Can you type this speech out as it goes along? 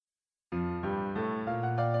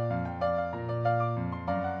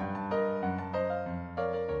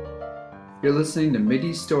You're listening to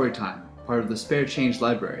Mittie's Storytime, part of the Spare Change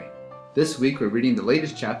Library. This week we're reading the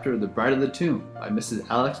latest chapter of The Bride of the Tomb by Mrs.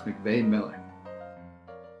 Alex McVeigh Miller.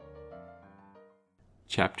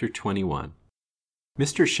 Chapter 21.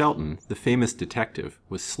 Mr. Shelton, the famous detective,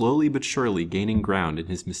 was slowly but surely gaining ground in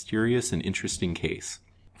his mysterious and interesting case.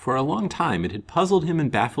 For a long time it had puzzled him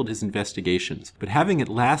and baffled his investigations, but having at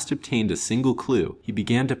last obtained a single clue, he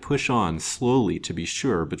began to push on, slowly to be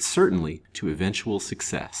sure, but certainly to eventual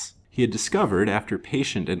success. He had discovered, after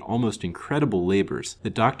patient and almost incredible labors,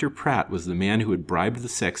 that Dr. Pratt was the man who had bribed the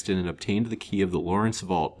sexton and obtained the key of the Lawrence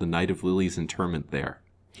vault the night of Lily's interment there.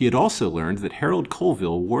 He had also learned that Harold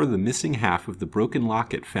Colville wore the missing half of the broken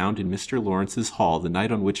locket found in Mr. Lawrence's hall the night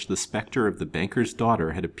on which the specter of the banker's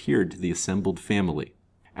daughter had appeared to the assembled family.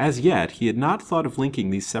 As yet, he had not thought of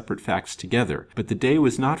linking these separate facts together, but the day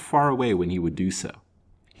was not far away when he would do so.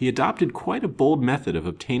 He adopted quite a bold method of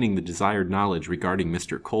obtaining the desired knowledge regarding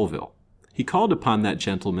Mr. Colville. He called upon that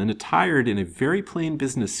gentleman attired in a very plain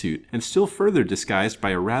business suit, and still further disguised by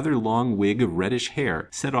a rather long wig of reddish hair,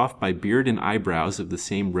 set off by beard and eyebrows of the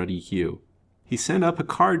same ruddy hue. He sent up a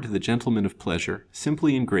card to the gentleman of pleasure,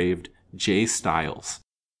 simply engraved, J. Stiles.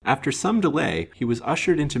 After some delay, he was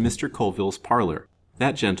ushered into Mr. Colville's parlor.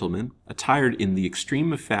 That gentleman, attired in the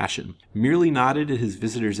extreme of fashion, merely nodded at his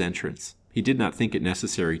visitor's entrance. He did not think it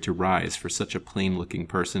necessary to rise for such a plain-looking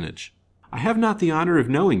personage. "I have not the honor of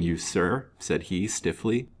knowing you, sir," said he,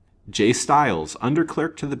 stiffly. "J. Stiles,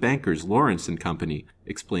 under-clerk to the bankers, Lawrence and Company,"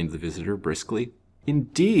 explained the visitor briskly.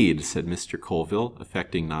 "Indeed," said Mr. Colville,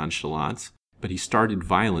 affecting nonchalance, but he started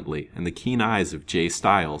violently, and the keen eyes of J.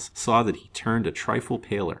 Stiles saw that he turned a trifle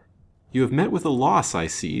paler. "You have met with a loss, I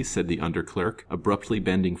see," said the under-clerk, abruptly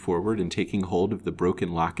bending forward and taking hold of the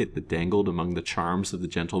broken locket that dangled among the charms of the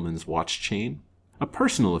gentleman's watch-chain. "A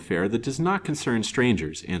personal affair that does not concern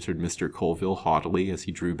strangers," answered Mr. Colville haughtily as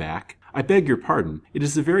he drew back. "I beg your pardon. It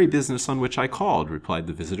is the very business on which I called," replied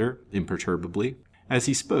the visitor, imperturbably. As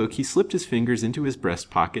he spoke, he slipped his fingers into his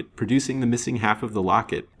breast pocket, producing the missing half of the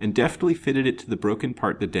locket, and deftly fitted it to the broken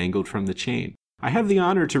part that dangled from the chain. "I have the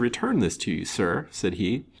honor to return this to you, sir," said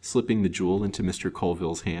he, slipping the jewel into Mr.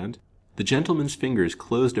 Colville's hand. The gentleman's fingers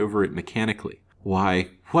closed over it mechanically. "Why,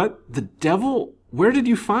 what the devil? Where did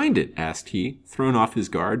you find it?" asked he, thrown off his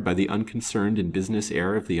guard by the unconcerned and business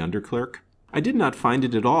air of the under-clerk. "I did not find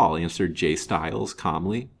it at all," answered J. Stiles,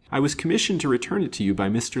 calmly. "I was commissioned to return it to you by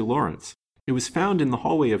Mr. Lawrence. It was found in the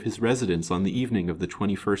hallway of his residence on the evening of the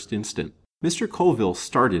 21st instant." Mr. Colville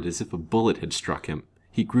started as if a bullet had struck him.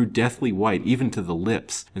 He grew deathly white even to the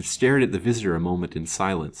lips, and stared at the visitor a moment in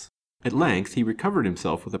silence. At length he recovered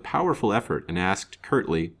himself with a powerful effort, and asked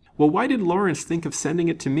curtly, "Well, why did Lawrence think of sending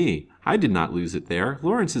it to me? I did not lose it there.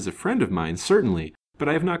 Lawrence is a friend of mine, certainly, but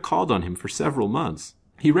I have not called on him for several months.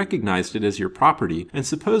 He recognized it as your property, and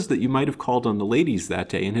supposed that you might have called on the ladies that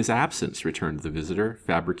day in his absence," returned the visitor,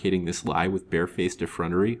 fabricating this lie with barefaced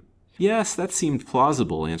effrontery. "Yes, that seemed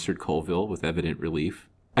plausible," answered Colville, with evident relief.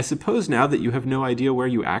 "I suppose now that you have no idea where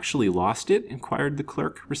you actually lost it?" inquired the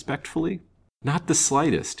clerk, respectfully. "Not the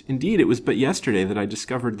slightest. Indeed, it was but yesterday that I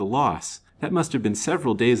discovered the loss. That must have been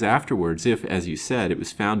several days afterwards if, as you said, it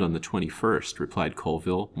was found on the 21st, replied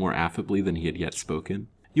Colville, more affably than he had yet spoken.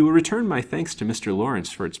 "You will return my thanks to Mr. Lawrence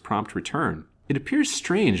for its prompt return. It appears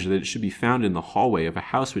strange that it should be found in the hallway of a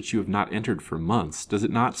house which you have not entered for months, does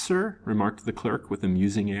it not, sir?" remarked the clerk with a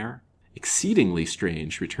musing air. "Exceedingly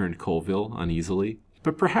strange," returned Colville, uneasily.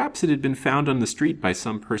 "But perhaps it had been found on the street by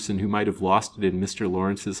some person who might have lost it in Mr.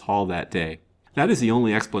 Lawrence's hall that day. That is the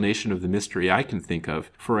only explanation of the mystery I can think of,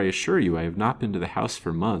 for I assure you I have not been to the house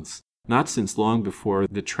for months, not since long before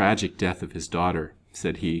the tragic death of his daughter,"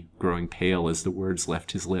 said he, growing pale as the words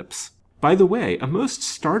left his lips. "By the way, a most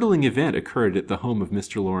startling event occurred at the home of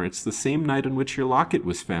Mr. Lawrence the same night on which your locket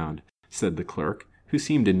was found," said the clerk, who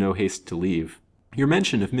seemed in no haste to leave. "Your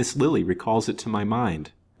mention of Miss Lily recalls it to my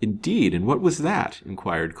mind." "Indeed, and what was that?"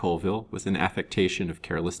 inquired Colville, with an affectation of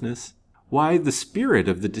carelessness. "Why, the spirit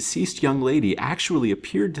of the deceased young lady actually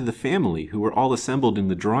appeared to the family, who were all assembled in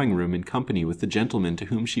the drawing-room in company with the gentleman to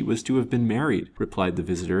whom she was to have been married," replied the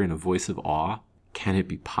visitor in a voice of awe. "Can it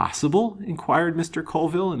be possible?" inquired Mr.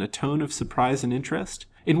 Colville in a tone of surprise and interest.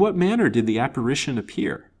 "In what manner did the apparition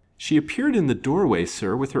appear?" "She appeared in the doorway,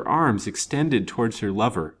 sir, with her arms extended towards her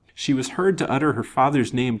lover. She was heard to utter her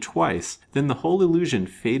father's name twice, then the whole illusion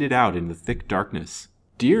faded out in the thick darkness."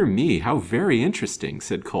 "Dear me, how very interesting,"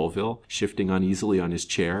 said Colville, shifting uneasily on his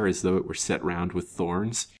chair as though it were set round with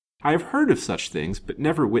thorns. "I have heard of such things, but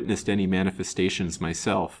never witnessed any manifestations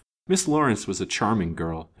myself. Miss Lawrence was a charming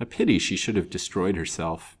girl. A pity she should have destroyed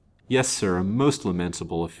herself." "Yes, sir, a most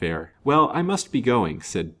lamentable affair. Well, I must be going,"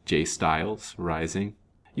 said J. Stiles, rising.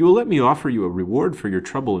 "You will let me offer you a reward for your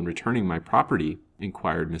trouble in returning my property?"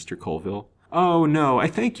 inquired Mr. Colville. "Oh, no, I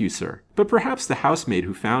thank you, sir. But perhaps the housemaid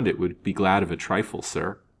who found it would be glad of a trifle,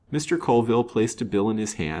 sir." Mr. Colville placed a bill in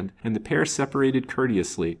his hand, and the pair separated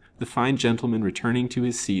courteously, the fine gentleman returning to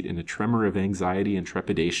his seat in a tremor of anxiety and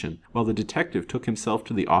trepidation, while the detective took himself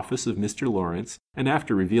to the office of Mr. Lawrence, and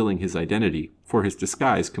after revealing his identity, for his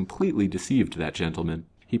disguise completely deceived that gentleman,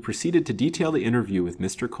 he proceeded to detail the interview with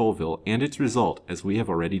Mr. Colville and its result as we have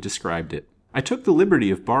already described it. "I took the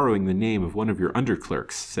liberty of borrowing the name of one of your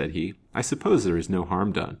underclerks," said he. "I suppose there is no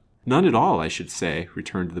harm done." "None at all, I should say,"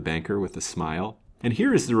 returned the banker with a smile. "And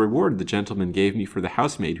here is the reward the gentleman gave me for the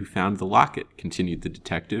housemaid who found the locket," continued the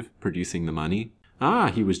detective, producing the money.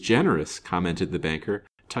 "Ah, he was generous," commented the banker,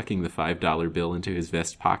 tucking the $5 bill into his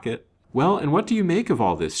vest pocket. "Well, and what do you make of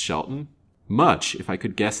all this, Shelton?" "Much, if I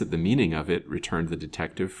could guess at the meaning of it," returned the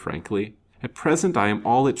detective frankly. "At present I am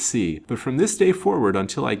all at sea, but from this day forward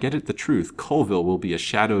until I get at the truth, Colville will be a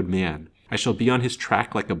shadowed man. I shall be on his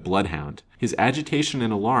track like a bloodhound. His agitation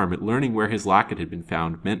and alarm at learning where his locket had been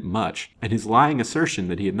found meant much, and his lying assertion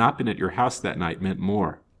that he had not been at your house that night meant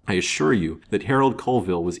more. I assure you that Harold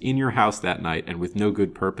Colville was in your house that night and with no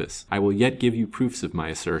good purpose. I will yet give you proofs of my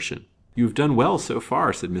assertion." "You have done well so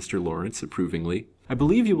far," said Mr. Lawrence approvingly. "I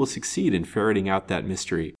believe you will succeed in ferreting out that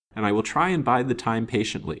mystery, and I will try and bide the time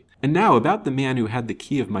patiently. And now about the man who had the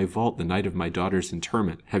key of my vault the night of my daughter's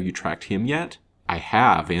interment. Have you tracked him yet?" "I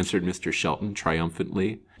have," answered Mr. Shelton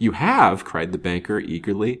triumphantly. "You have?" cried the banker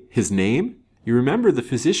eagerly. "His name?" "You remember the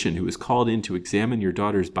physician who was called in to examine your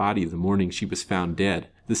daughter's body the morning she was found dead,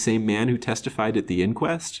 the same man who testified at the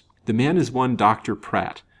inquest? The man is one Dr.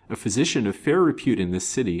 Pratt, a physician of fair repute in this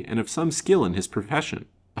city and of some skill in his profession."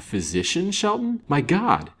 "A physician, Shelton? My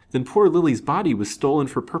God! Then poor Lily's body was stolen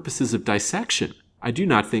for purposes of dissection." "I do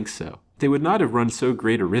not think so. They would not have run so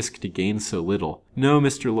great a risk to gain so little. No,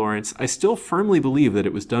 Mr. Lawrence, I still firmly believe that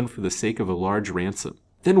it was done for the sake of a large ransom."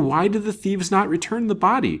 "Then why did the thieves not return the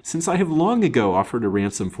body, since I have long ago offered a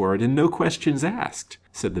ransom for it and no questions asked?"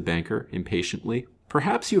 said the banker impatiently.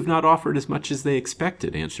 "Perhaps you have not offered as much as they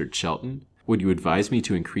expected," answered Shelton. "Would you advise me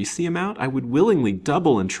to increase the amount? I would willingly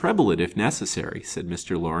double and treble it if necessary," said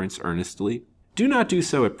Mr. Lawrence earnestly. "Do not do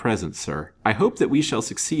so at present, sir. I hope that we shall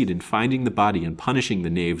succeed in finding the body and punishing the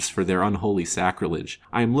knaves for their unholy sacrilege.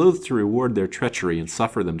 I am loath to reward their treachery and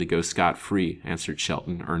suffer them to go scot-free," answered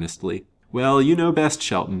Shelton earnestly. "Well, you know best,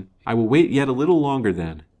 Shelton. I will wait yet a little longer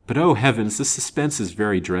then. But oh heavens, this suspense is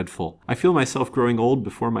very dreadful. I feel myself growing old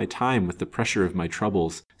before my time with the pressure of my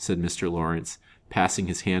troubles," said Mr. Lawrence, passing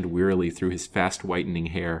his hand wearily through his fast whitening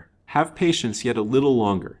hair. "Have patience yet a little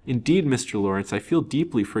longer. Indeed, Mr. Lawrence, I feel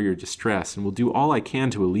deeply for your distress, and will do all I can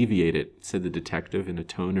to alleviate it," said the detective in a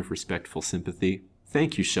tone of respectful sympathy.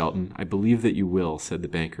 "Thank you, Shelton. I believe that you will," said the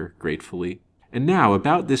banker gratefully. "And now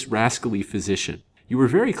about this rascally physician. You were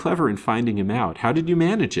very clever in finding him out. How did you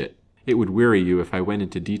manage it?" "It would weary you if I went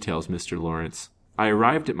into details, Mr. Lawrence. I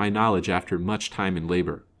arrived at my knowledge after much time and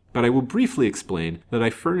labor. But I will briefly explain that I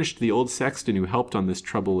furnished the old sexton who helped on this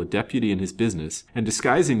trouble a deputy in his business, and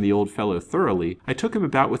disguising the old fellow thoroughly, I took him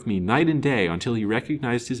about with me night and day until he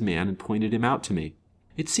recognized his man and pointed him out to me.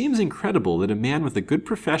 It seems incredible that a man with a good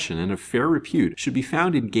profession and of fair repute should be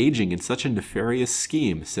found engaging in such a nefarious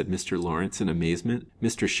scheme," said Mr. Lawrence in amazement.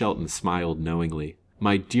 Mr. Shelton smiled knowingly.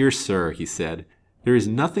 "My dear sir," he said, "there is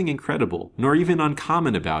nothing incredible, nor even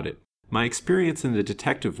uncommon about it. My experience in the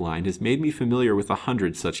detective line has made me familiar with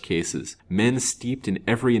 100 such cases. Men steeped in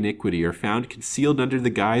every iniquity are found concealed under the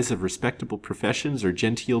guise of respectable professions or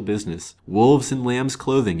genteel business. Wolves in lamb's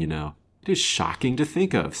clothing, you know." "It is shocking to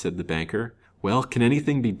think of," said the banker. "Well, can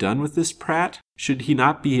anything be done with this Pratt? Should he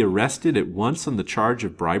not be arrested at once on the charge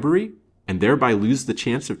of bribery, and thereby lose the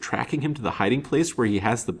chance of tracking him to the hiding place where he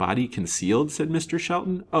has the body concealed?" said Mr.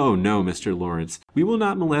 Shelton. "Oh, no, Mr. Lawrence. We will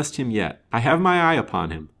not molest him yet. I have my eye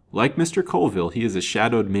upon him. Like Mr. Colville, he is a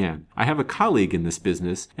shadowed man. I have a colleague in this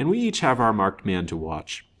business, and we each have our marked man to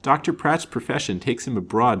watch. Dr. Pratt's profession takes him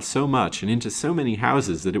abroad so much and into so many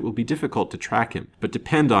houses that it will be difficult to track him. But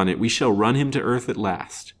depend on it, we shall run him to earth at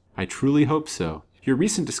last." "I truly hope so. Your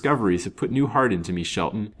recent discoveries have put new heart into me,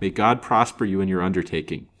 Shelton. May God prosper you in your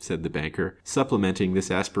undertaking," said the banker, supplementing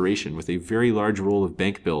this aspiration with a very large roll of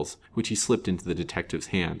bank bills, which he slipped into the detective's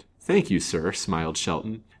hand. "Thank you, sir," smiled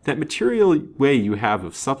Shelton. "That material way you have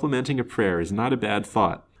of supplementing a prayer is not a bad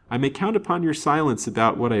thought. I may count upon your silence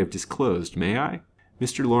about what I have disclosed, may I?"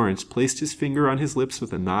 Mr. Lawrence placed his finger on his lips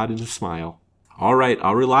with a nod and a smile. "All right,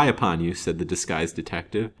 I'll rely upon you," said the disguised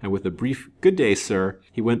detective, and with a brief "Good day, sir,"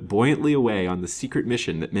 he went buoyantly away on the secret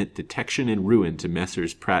mission that meant detection and ruin to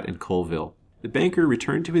Messrs. Pratt and Colville. The banker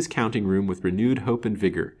returned to his counting room with renewed hope and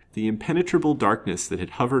vigor. The impenetrable darkness that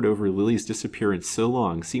had hovered over Lily's disappearance so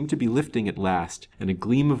long seemed to be lifting at last, and a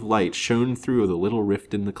gleam of light shone through the little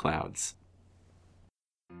rift in the clouds.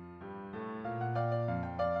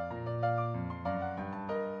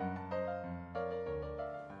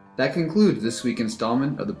 That concludes this week's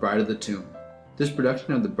installment of The Bride of the Tomb. This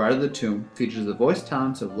production of The Bride of the Tomb features the voice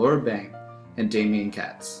talents of Laura Bang and Damian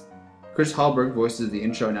Katz. Chris Hallberg voices the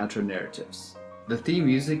intro and outro narratives. The theme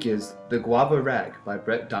music is The Guava Rag by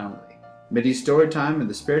Brett Donnelly. Mittie Storytime and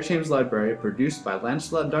the Spare Change Library produced by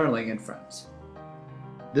Lancelot Darling and friends.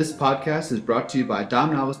 This podcast is brought to you by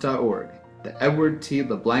DimeNovels.org, the Edward T.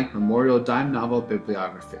 LeBlanc Memorial Dime Novel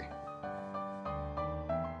Bibliography.